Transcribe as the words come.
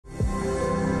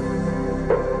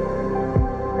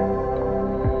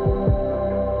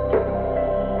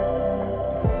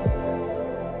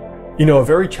You know, a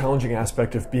very challenging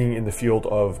aspect of being in the field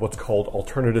of what's called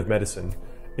alternative medicine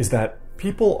is that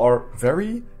people are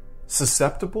very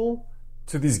susceptible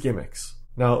to these gimmicks.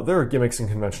 Now, there are gimmicks in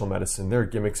conventional medicine, there are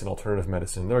gimmicks in alternative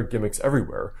medicine, there are gimmicks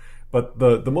everywhere, but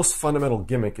the most fundamental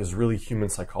gimmick is really human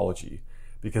psychology,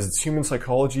 because it's human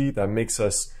psychology that makes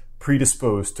us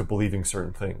predisposed to believing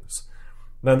certain things.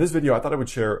 Now, in this video, I thought I would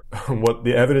share what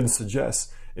the evidence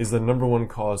suggests is the #1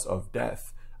 cause of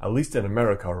death, at least in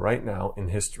America right now in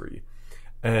history,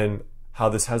 and how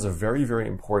this has a very, very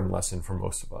important lesson for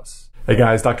most of us. Hey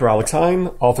guys, Dr. Alex Hein,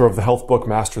 author of the health book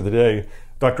Master the Day,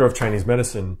 Doctor of Chinese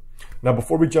Medicine. Now,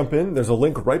 before we jump in, there's a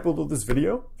link right below this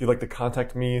video if you'd like to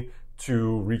contact me,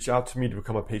 to reach out to me to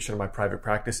become a patient in my private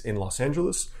practice in Los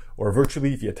Angeles, or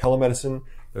virtually via telemedicine.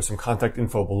 There's some contact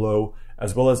info below,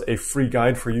 as well as a free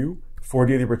guide for you, 4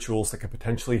 daily rituals that could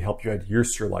potentially help you add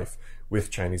years to your life with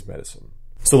Chinese medicine.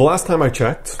 So the last time I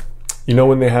checked, you know,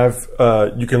 when they have,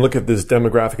 you can look at this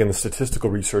demographic and the statistical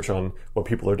research on what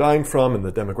people are dying from and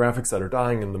the demographics that are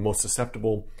dying and the most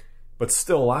susceptible. But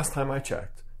still, last time I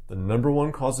checked, the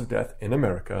 #1 cause of death in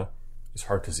America is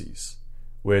heart disease,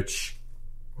 which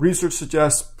research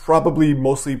suggests probably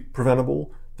mostly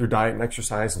preventable through diet and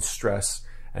exercise and stress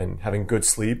and having good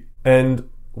sleep. And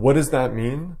what does that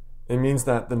mean? It means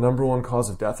that the #1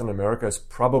 cause of death in America is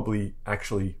probably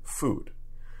actually food.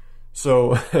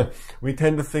 So we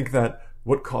tend to think that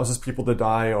what causes people to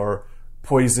die are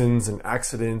poisons and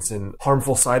accidents and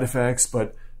harmful side effects,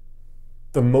 but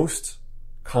the most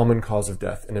common cause of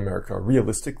death in America,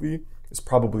 realistically, is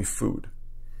probably food.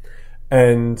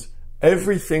 And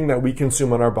everything that we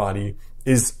consume on our body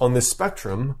is on this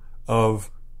spectrum of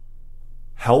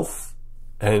health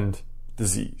and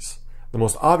disease. The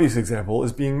most obvious example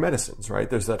is being medicines, right?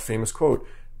 There's that famous quote,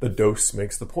 "The dose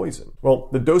makes the poison." Well,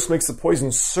 the dose makes the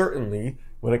poison certainly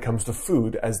when it comes to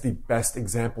food as the best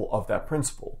example of that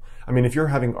principle. I mean, if you're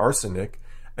having arsenic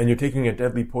and you're taking a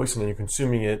deadly poison and you're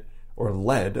consuming it, or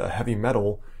lead, a heavy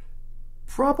metal,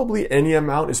 probably any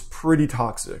amount is pretty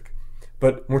toxic.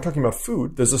 But when we're talking about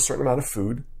food, there's a certain amount of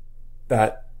food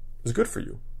that is good for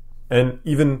you. And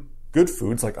even good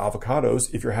foods like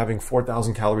avocados, if you're having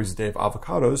 4,000 calories a day of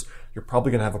avocados, you're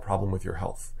probably going to have a problem with your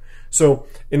health. So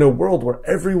in a world where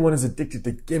everyone is addicted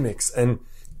to gimmicks, and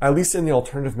at least in the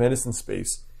alternative medicine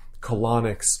space,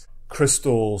 colonics,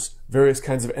 crystals, various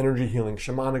kinds of energy healing,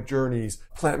 shamanic journeys,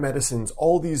 plant medicines,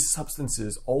 all these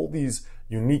substances, all these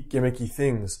unique gimmicky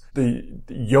things, the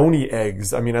yoni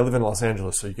eggs. I mean, I live in Los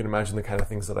Angeles, so you can imagine the kind of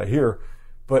things that I hear,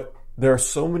 but there are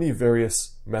so many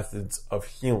various methods of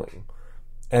healing,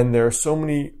 and there are so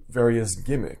many various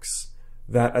gimmicks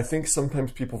that I think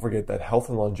sometimes people forget that health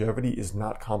and longevity is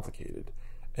not complicated,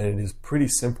 and it is pretty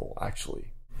simple,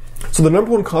 actually. So the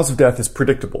 #1 cause of death is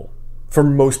predictable for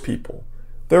most people.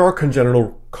 There are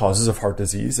congenital causes of heart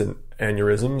disease and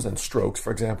aneurysms and strokes,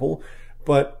 for example,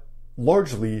 but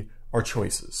largely our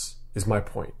choices is my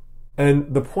point.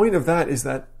 And the point of that is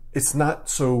that it's not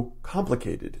so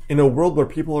complicated. In a world where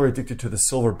people are addicted to the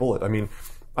silver bullet, I mean,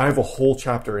 I have a whole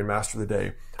chapter in Master the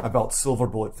Day about silver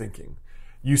bullet thinking.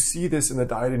 You see this in the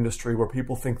diet industry where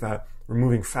people think that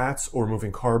removing fats or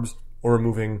removing carbs or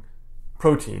removing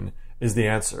protein is the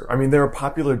answer. I mean, there are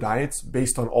popular diets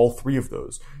based on all three of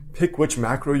those. Pick which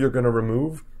macro you're going to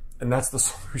remove, and that's the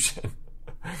solution.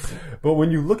 But when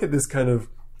you look at this kind of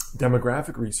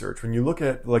demographic research, when you look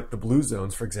at like the blue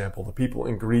zones, for example, the people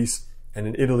in Greece and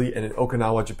in Italy and in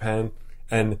Okinawa, Japan,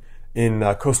 and in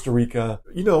Costa Rica,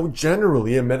 you know,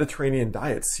 generally a Mediterranean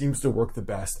diet seems to work the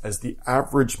best as the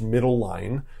average middle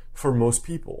line for most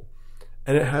people.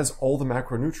 And it has all the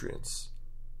macronutrients,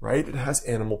 right? It has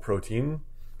animal protein,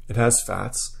 it has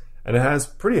fats, and it has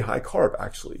pretty high carb,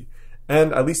 actually.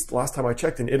 And at least last time I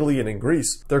checked, in Italy and in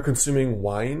Greece, they're consuming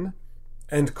wine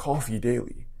and coffee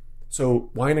daily. So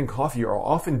wine and coffee are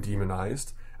often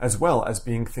demonized as well as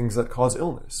being things that cause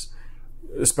illness.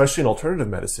 Especially in alternative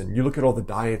medicine, you look at all the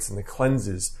diets and the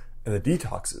cleanses and the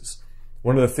detoxes.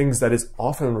 One of the things that is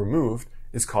often removed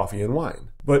is coffee and wine.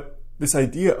 But this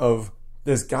idea of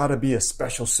there's gotta be a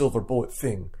special silver bullet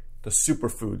thing, the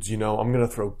superfoods, you know, I'm gonna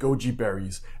throw goji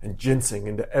berries and ginseng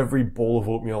into every bowl of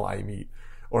oatmeal I eat.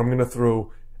 Or I'm gonna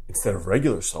throw, instead of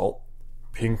regular salt,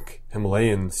 pink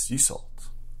Himalayan sea salt.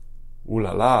 Ooh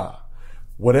la la.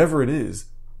 Whatever it is,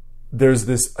 there's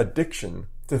this addiction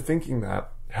to thinking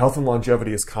that health and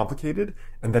longevity is complicated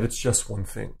and that it's just one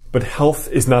thing. But health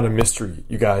is not a mystery,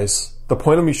 you guys. The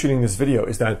point of me shooting this video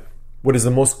is that what is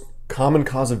the most common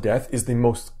cause of death is the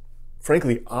most,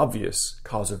 frankly, obvious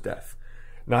cause of death.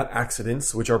 Not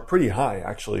accidents, which are pretty high,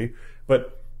 actually,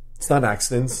 but it's not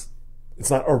accidents. It's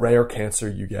not a rare cancer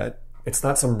you get. It's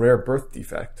not some rare birth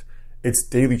defect. It's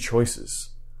daily choices.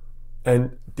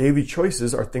 And daily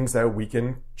choices are things that we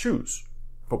can choose,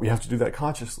 but we have to do that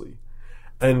consciously.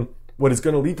 And what is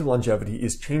going to lead to longevity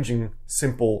is changing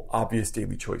simple, obvious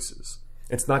daily choices.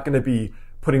 It's not going to be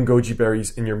putting goji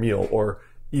berries in your meal or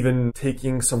even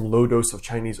taking some low dose of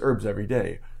Chinese herbs every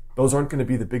day. Those aren't going to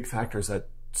be the big factors that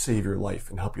save your life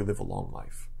and help you live a long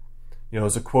life.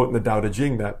 There's a quote in the Tao Te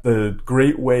Ching that the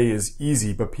great way is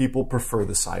easy, but people prefer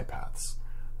the side paths.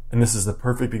 And this is the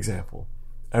perfect example.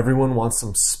 Everyone wants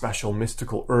some special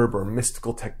mystical herb or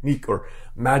mystical technique or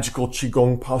magical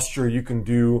qigong posture you can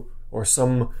do or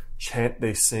some chant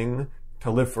they sing to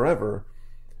live forever.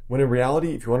 When in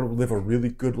reality, if you want to live a really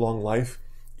good long life,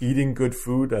 eating good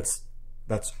food, that's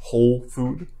whole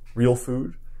food, real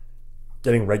food,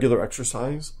 getting regular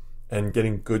exercise and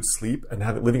getting good sleep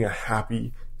and living a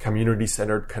happy,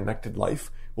 community-centered, connected life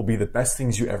will be the best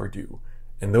things you ever do.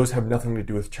 And those have nothing to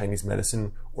do with Chinese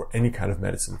medicine or any kind of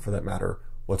medicine for that matter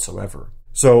whatsoever.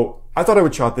 So I thought I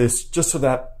would shot this just so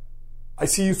that I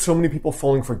see so many people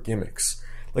falling for gimmicks.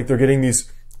 Like they're getting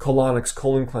these colonics,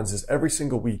 colon cleanses every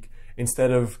single week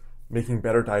instead of making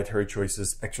better dietary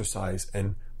choices, exercise,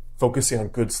 and focusing on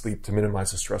good sleep to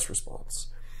minimize the stress response.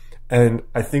 And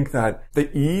I think that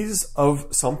the ease of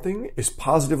something is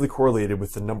positively correlated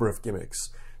with the number of gimmicks.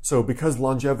 So because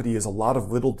longevity is a lot of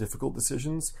little difficult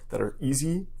decisions that are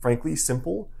easy, frankly,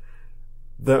 simple,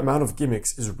 the amount of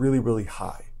gimmicks is really, really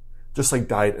high, just like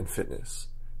diet and fitness.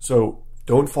 So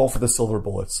don't fall for the silver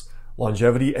bullets.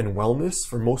 Longevity and wellness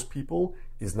for most people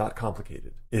is not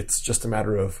complicated. It's just a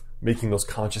matter of making those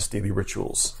conscious daily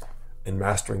rituals and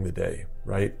mastering the day,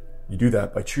 right? You do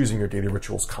that by choosing your daily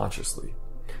rituals consciously.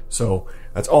 So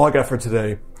that's all I got for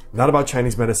today. Not about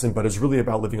Chinese medicine, but it's really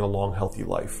about living a long, healthy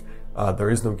life. There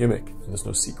is no gimmick and there's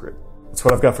no secret. That's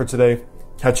what I've got for today.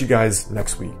 Catch you guys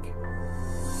next week.